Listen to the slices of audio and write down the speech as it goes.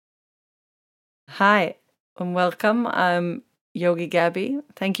Hi and welcome. I'm Yogi Gabby.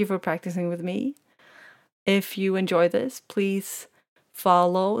 Thank you for practicing with me. If you enjoy this, please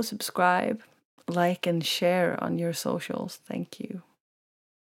follow, subscribe, like, and share on your socials. Thank you.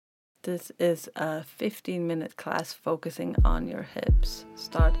 This is a 15-minute class focusing on your hips.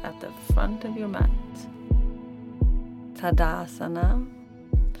 Start at the front of your mat. Tadasana.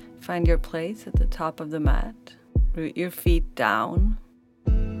 Find your place at the top of the mat. Root your feet down.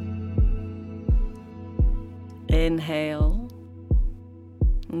 Inhale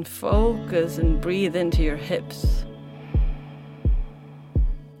and focus and breathe into your hips.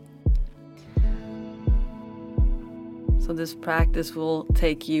 So this practice will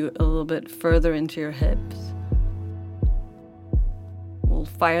take you a little bit further into your hips. We'll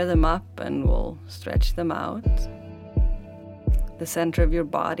fire them up and we'll stretch them out. The center of your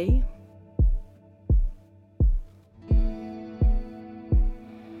body.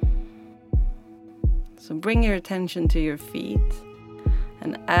 So bring your attention to your feet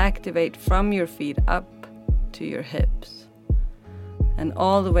and activate from your feet up to your hips and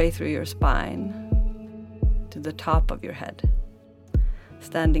all the way through your spine to the top of your head.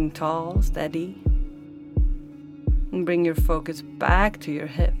 Standing tall, steady, and bring your focus back to your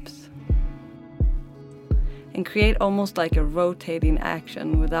hips. And create almost like a rotating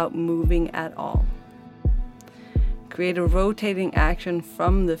action without moving at all. Create a rotating action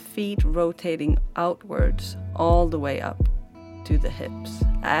from the feet rotating outwards all the way up to the hips,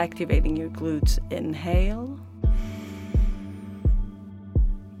 activating your glutes. Inhale.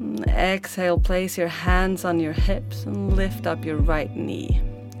 Exhale, place your hands on your hips and lift up your right knee.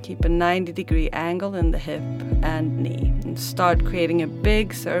 Keep a 90-degree angle in the hip and knee and start creating a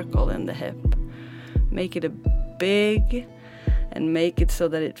big circle in the hip. Make it a big and make it so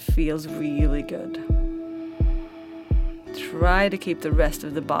that it feels really good. Try to keep the rest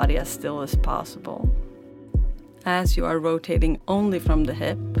of the body as still as possible. As you are rotating only from the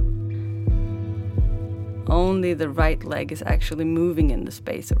hip, only the right leg is actually moving in the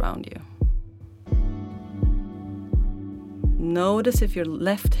space around you. Notice if your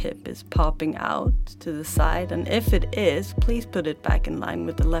left hip is popping out to the side, and if it is, please put it back in line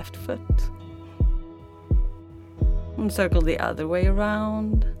with the left foot. And circle the other way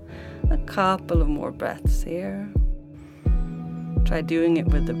around. A couple of more breaths here. Try doing it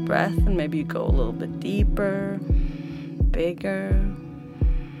with the breath, and maybe you go a little bit deeper, bigger.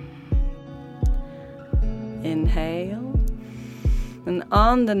 Inhale. And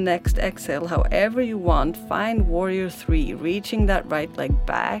on the next exhale, however you want, find Warrior 3, reaching that right leg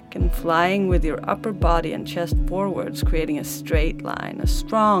back and flying with your upper body and chest forwards, creating a straight line, a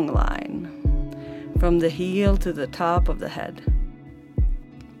strong line, from the heel to the top of the head.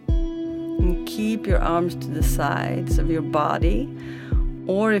 And keep your arms to the sides of your body,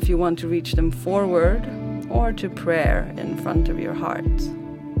 or if you want to reach them forward, or to prayer in front of your heart.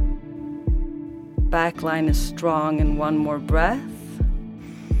 Back line is strong, and one more breath.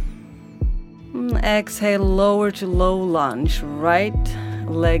 And exhale, lower to low lunge. Right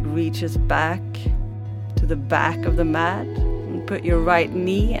leg reaches back to the back of the mat. And put your right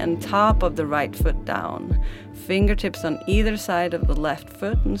knee and top of the right foot down. Fingertips on either side of the left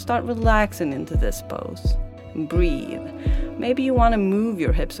foot, and start relaxing into this pose. Breathe. Maybe you want to move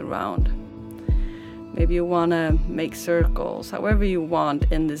your hips around. Maybe you want to make circles, however you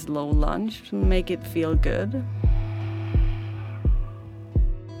want in this low lunge to make it feel good.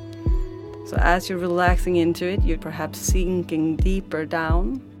 So as you're relaxing into it, you're perhaps sinking deeper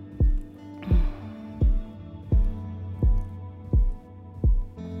down.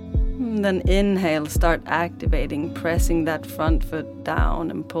 And then inhale, start activating, pressing that front foot down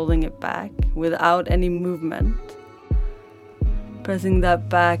and pulling it back without any movement. Pressing that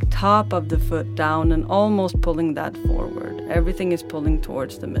back top of the foot down and almost pulling that forward. Everything is pulling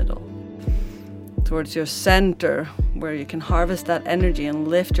towards the middle. Towards your center, where you can harvest that energy and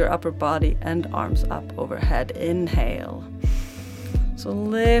lift your upper body and arms up overhead. Inhale. So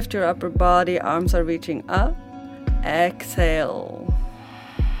lift your upper body, arms are reaching up. Exhale.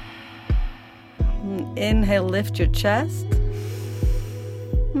 Inhale, lift your chest.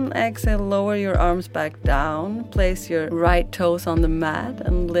 Exhale, lower your arms back down. Place your right toes on the mat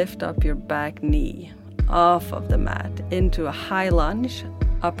and lift up your back knee off of the mat into a high lunge.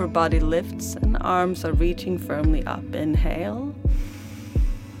 Upper body lifts and arms are reaching firmly up. Inhale.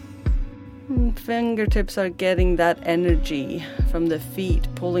 Fingertips are getting that energy from the feet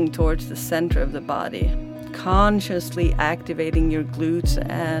pulling towards the center of the body. Consciously activating your glutes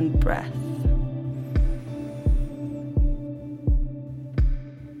and breath.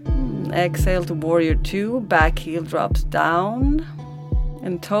 Exhale to Warrior 2, back heel drops down.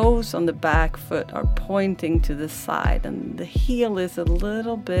 And toes on the back foot are pointing to the side, and the heel is a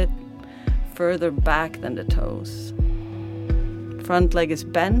little bit further back than the toes. Front leg is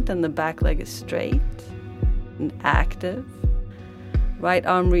bent and the back leg is straight and active. Right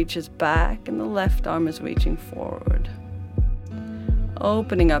arm reaches back and the left arm is reaching forward.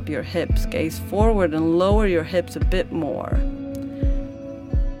 Opening up your hips, gaze forward and lower your hips a bit more.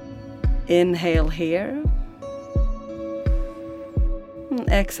 Inhale here. And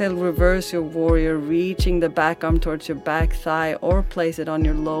exhale, reverse your warrior, reaching the back arm towards your back thigh or place it on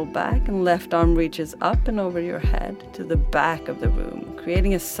your low back, and left arm reaches up and over your head to the back of the room,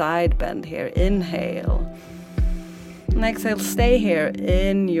 creating a side bend here. Inhale. And exhale, stay here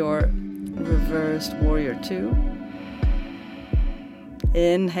in your reversed warrior 2.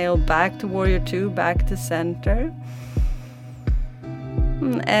 Inhale, back to warrior 2, back to center.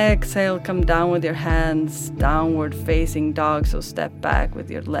 And exhale, come down with your hands, downward facing dog. So step back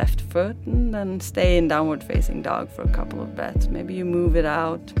with your left foot and then stay in downward facing dog for a couple of breaths. Maybe you move it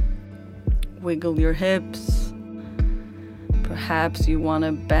out, wiggle your hips. Perhaps you want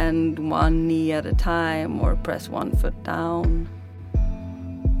to bend one knee at a time or press one foot down.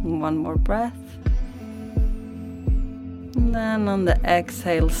 One more breath. And then on the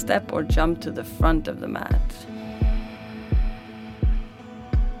exhale, step or jump to the front of the mat.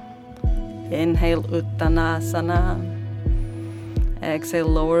 Inhale, Uttanasana. Exhale,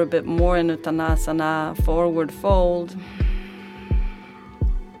 lower a bit more in Uttanasana, forward fold.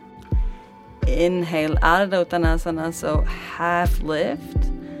 Inhale out of the Uttanasana, so half lift,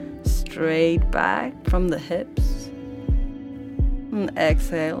 straight back from the hips. And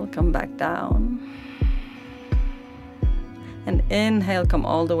exhale, come back down. And inhale, come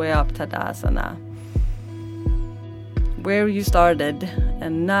all the way up, Tadasana. Where you started,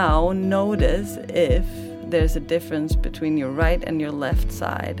 and now notice if there's a difference between your right and your left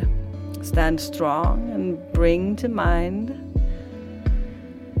side. Stand strong and bring to mind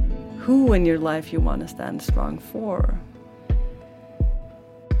who in your life you want to stand strong for.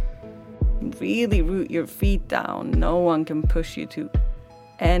 Really root your feet down. No one can push you to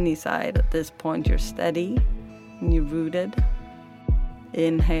any side at this point. You're steady and you're rooted.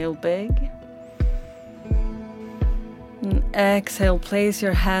 Inhale big. And exhale, place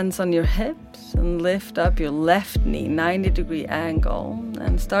your hands on your hips and lift up your left knee, 90-degree angle,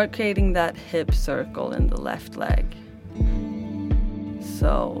 and start creating that hip circle in the left leg.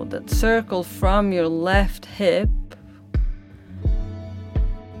 So that circle from your left hip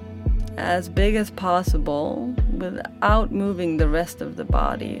as big as possible without moving the rest of the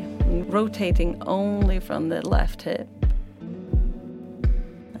body, rotating only from the left hip.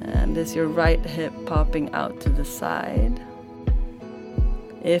 And is your right hip popping out to the side?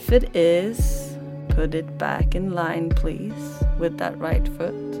 If it is, put it back in line, please, with that right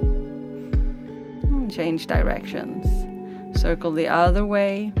foot. And change directions. Circle the other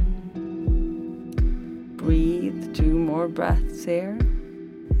way. Breathe 2 more breaths here.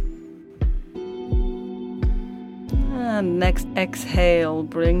 And next exhale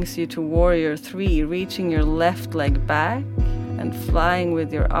brings you to warrior 3, reaching your left leg back and flying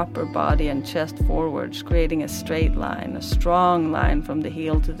with your upper body and chest forwards, creating a straight line, a strong line from the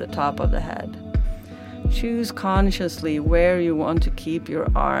heel to the top of the head. Choose consciously where you want to keep your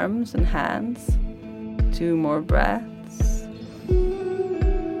arms and hands. 2 more breaths.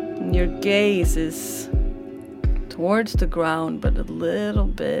 And your gaze is towards the ground, but a little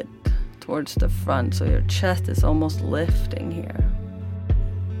bit towards the front, so your chest is almost lifting here.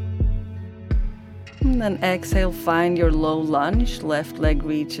 And then exhale, find your low lunge. Left leg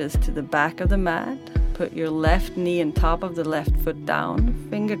reaches to the back of the mat. Put your left knee and top of the left foot down.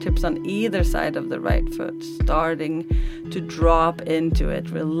 Fingertips on either side of the right foot, starting to drop into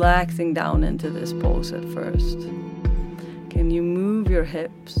it, relaxing down into this pose at first. Can you move your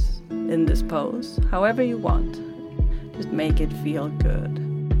hips in this pose however you want? Just make it feel good.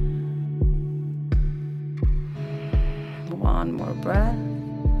 One more breath.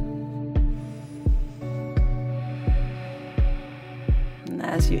 And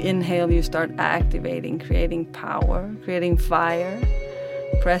as you inhale, you start activating, creating power, creating fire,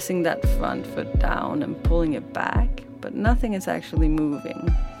 pressing that front foot down and pulling it back, but nothing is actually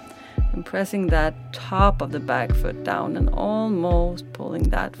moving. And pressing that top of the back foot down and almost pulling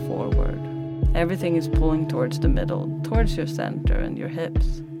that forward. Everything is pulling towards the middle, towards your center and your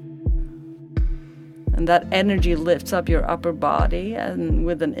hips. And that energy lifts up your upper body, and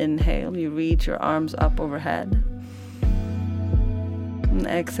with an inhale, you reach your arms up overhead. And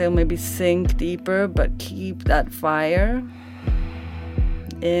exhale, maybe sink deeper, but keep that fire.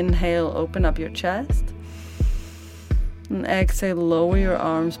 Inhale, open up your chest. And exhale, lower your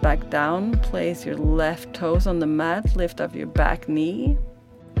arms back down. Place your left toes on the mat. Lift up your back knee.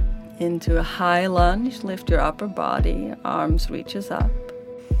 Into a high lunge. Lift your upper body. Arms reaches up.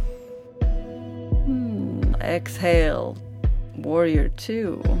 Exhale, warrior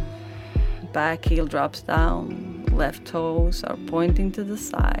 2. Back heel drops down. Left toes are pointing to the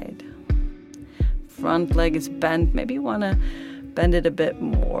side. Front leg is bent. Maybe you want to bend it a bit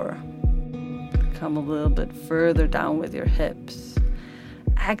more. Come a little bit further down with your hips.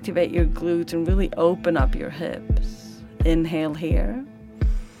 Activate your glutes and really open up your hips. Inhale here.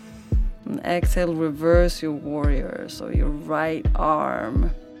 And exhale, reverse your warrior. So your right arm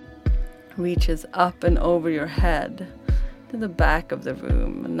reaches up and over your head to the back of the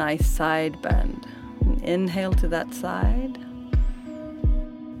room. A nice side bend. And inhale to that side.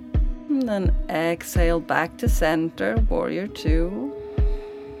 And then exhale back to center, warrior 2.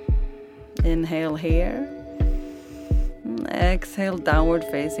 Inhale here. And exhale, downward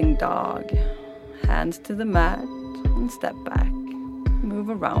facing dog. Hands to the mat and step back. Move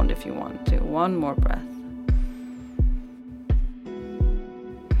around if you want to. One more breath.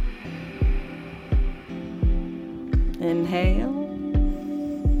 Inhale.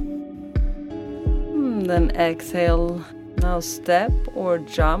 And then exhale. Now step or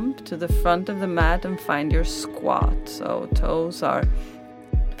jump to the front of the mat and find your squat. So toes are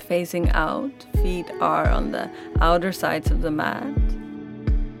facing out, feet are on the outer sides of the mat.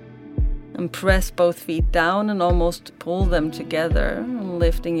 And press both feet down and almost pull them together,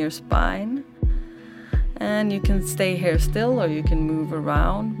 lifting your spine. And you can stay here still or you can move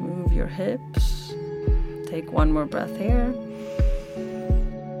around, move your hips. Take one more breath here.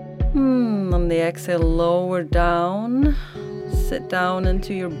 On the exhale, lower down. Sit down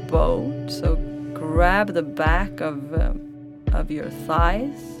into your boat. So grab the back of your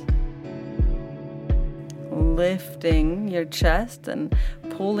thighs. Lifting your chest and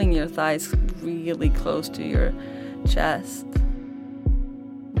pulling your thighs really close to your chest.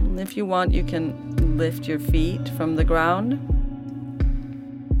 And if you want, you can lift your feet from the ground.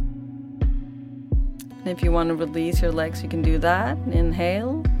 And if you want to release your legs, you can do that.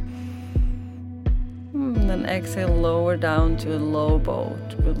 Inhale. And then exhale, lower down to a low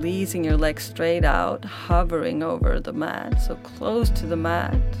boat. Releasing your legs straight out, hovering over the mat. So close to the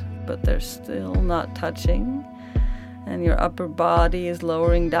mat, but they're still not touching. And your upper body is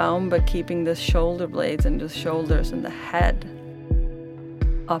lowering down, but keeping the shoulder blades and the shoulders and the head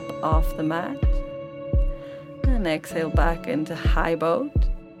up off the mat. And exhale back into high boat.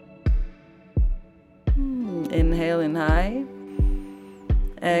 Inhale in high.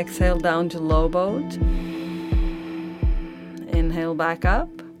 Exhale down to low boat. Inhale back up.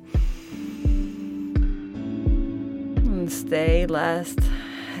 And stay last.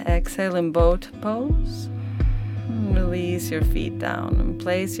 Exhale in boat pose. Release your feet down and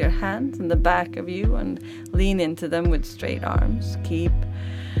place your hands in the back of you and lean into them with straight arms. Keep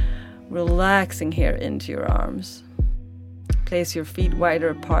relaxing here into your arms. Place your feet wider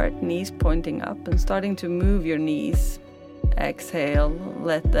apart, knees pointing up and starting to move your knees. Exhale,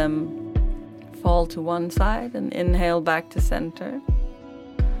 let them fall to one side and inhale back to center.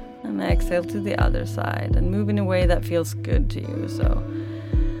 And exhale to the other side and move in a way that feels good to you. So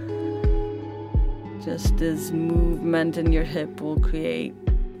just this movement in your hip will create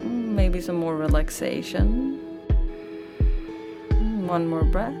maybe some more relaxation. One more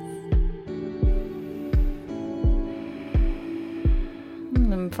breath.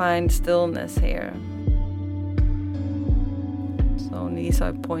 And find stillness here. So knees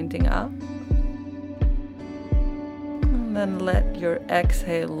are pointing up. And then let your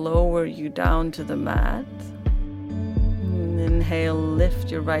exhale lower you down to the mat. Inhale,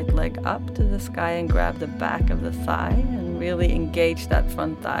 lift your right leg up to the sky and grab the back of the thigh and really engage that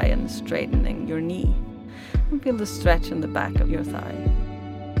front thigh and straightening your knee. And feel the stretch in the back of your thigh.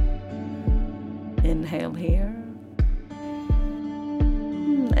 Inhale here.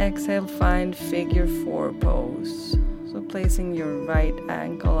 Exhale, find figure 4 pose. So placing your right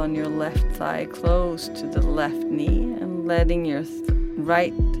ankle on your left thigh close to the left knee and letting your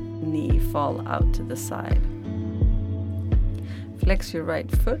right knee fall out to the side. Flex your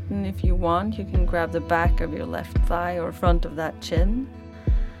right foot, and if you want, you can grab the back of your left thigh or front of that chin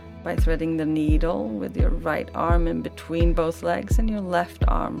by threading the needle with your right arm in between both legs and your left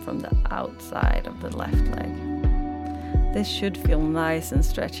arm from the outside of the left leg. This should feel nice and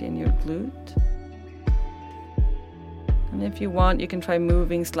stretchy in your glute. And if you want, you can try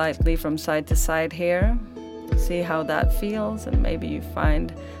moving slightly from side to side here. See how that feels, and maybe you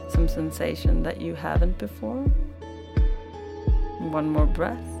find some sensation that you haven't before. One more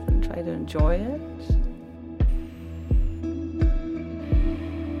breath and try to enjoy it.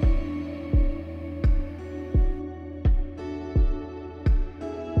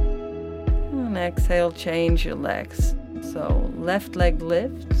 Exhale, change your legs. So left leg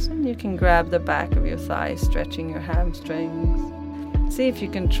lifts, and you can grab the back of your thighs, stretching your hamstrings. See if you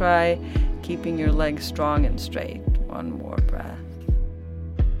can try keeping your legs strong and straight. One more breath.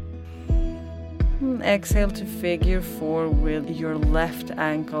 And exhale to figure four with your left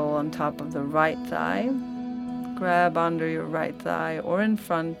ankle on top of the right thigh. Grab under your right thigh or in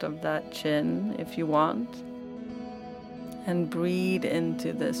front of that chin if you want. And breathe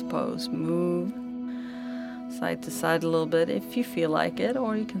into this pose. Move side to side a little bit if you feel like it,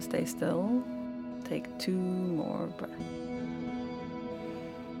 or you can stay still. Take 2 more breaths.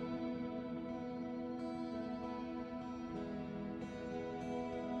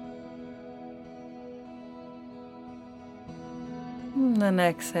 And then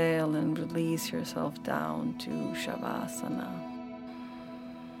exhale and release yourself down to Shavasana.